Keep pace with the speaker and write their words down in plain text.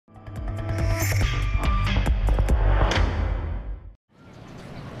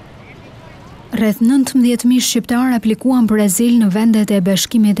Rreth 19.000 shqiptarë aplikuan për azil në vendet e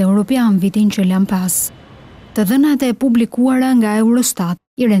Bashkimit Europian vitin që lan pas. Të dhënat e publikuara nga Eurostat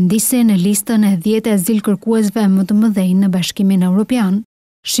i rendisin në listën e 10 azilkërkuesve më të mëdhenj në Bashkimin Europian.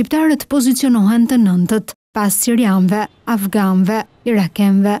 Shqiptarët pozicionohen të nëntët, pas sirianëve, afganëve,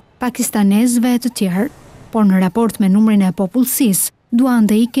 irakenëve, pakistanezëve e të tjerë, por në raport me numrin e popullsisë, duan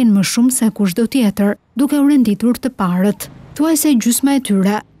të ikin më shumë se kushdo tjetër, duke u renditur të parët. Thuajse gjysma e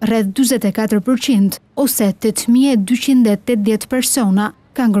tyre, rreth 44% ose 8.280 persona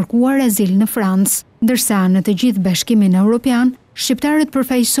kanë kërkuar azil në Francë, ndërsa në të gjithë Bashkimin Europian, shqiptarët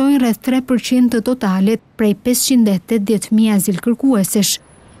përfaqësojnë rreth 3% të totalit prej 580.000 azilkërkuesish,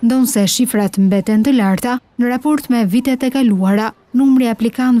 ndonse shifrat mbeten të larta në raport me vitet e kaluara, numri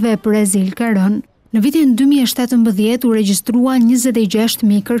aplikanëve për azil ka rënë. Në vitin 2017 u regjistrua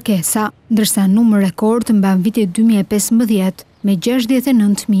 26.000 kërkesa, ndërsa numër rekord mban vitin 2015 me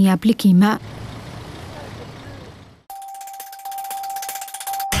 69.000 aplikime.